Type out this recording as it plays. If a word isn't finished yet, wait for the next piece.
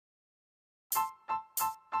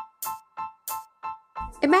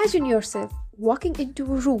Imagine yourself walking into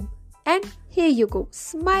a room and here you go,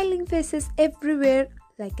 smiling faces everywhere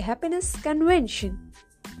like a happiness convention.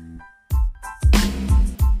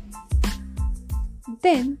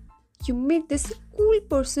 Then you meet this cool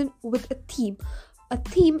person with a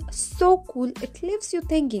theme so cool it leaves you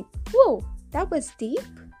thinking, whoa, that was deep.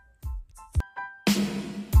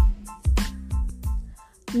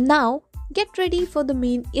 Now get ready for the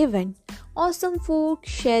main event. Awesome folk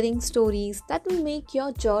sharing stories that will make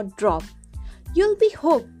your jaw drop. You'll be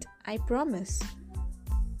hooked, I promise.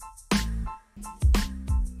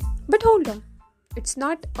 But hold on, it's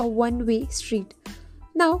not a one-way street.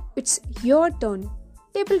 Now it's your turn.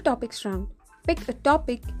 Table topics round. Pick a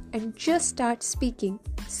topic and just start speaking.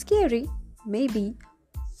 Scary? Maybe.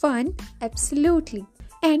 Fun? Absolutely.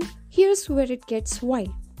 And here's where it gets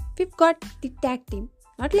wild. We've got the tag team.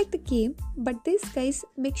 Not like the game, but these guys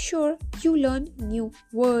make sure you learn new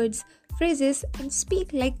words, phrases, and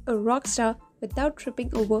speak like a rock star without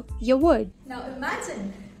tripping over your word. Now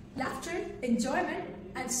imagine laughter, enjoyment,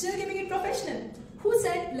 and still keeping it professional. Who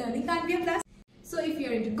said learning can't be a blast? So if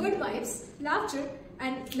you're into good vibes, laughter,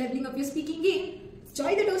 and leveling up your speaking game,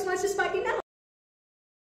 join the Toastmasters party now.